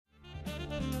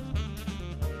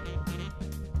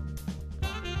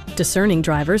Discerning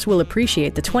drivers will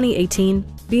appreciate the 2018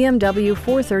 BMW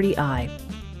 430i.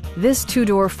 This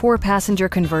two-door, four-passenger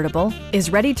convertible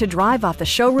is ready to drive off the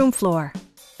showroom floor.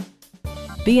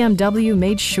 BMW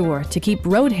made sure to keep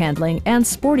road handling and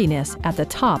sportiness at the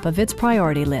top of its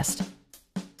priority list.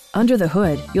 Under the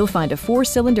hood, you'll find a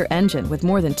four-cylinder engine with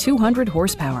more than 200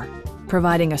 horsepower,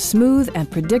 providing a smooth and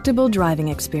predictable driving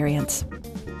experience.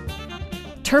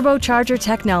 Turbocharger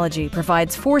technology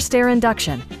provides forced air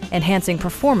induction, enhancing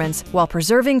performance while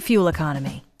preserving fuel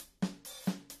economy.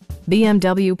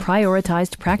 BMW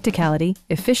prioritized practicality,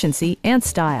 efficiency, and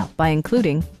style by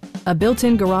including a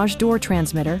built-in garage door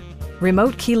transmitter,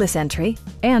 remote keyless entry,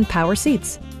 and power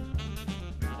seats.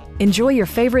 Enjoy your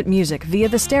favorite music via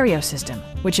the stereo system,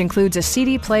 which includes a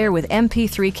CD player with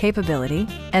MP3 capability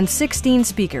and 16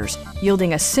 speakers,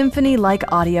 yielding a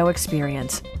symphony-like audio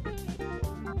experience.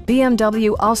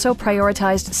 BMW also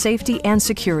prioritized safety and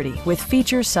security with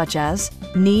features such as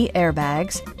knee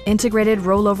airbags, integrated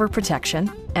rollover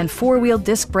protection, and four-wheel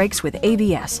disc brakes with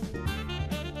ABS.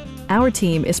 Our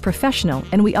team is professional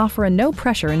and we offer a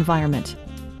no-pressure environment.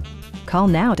 Call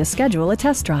now to schedule a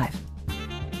test drive.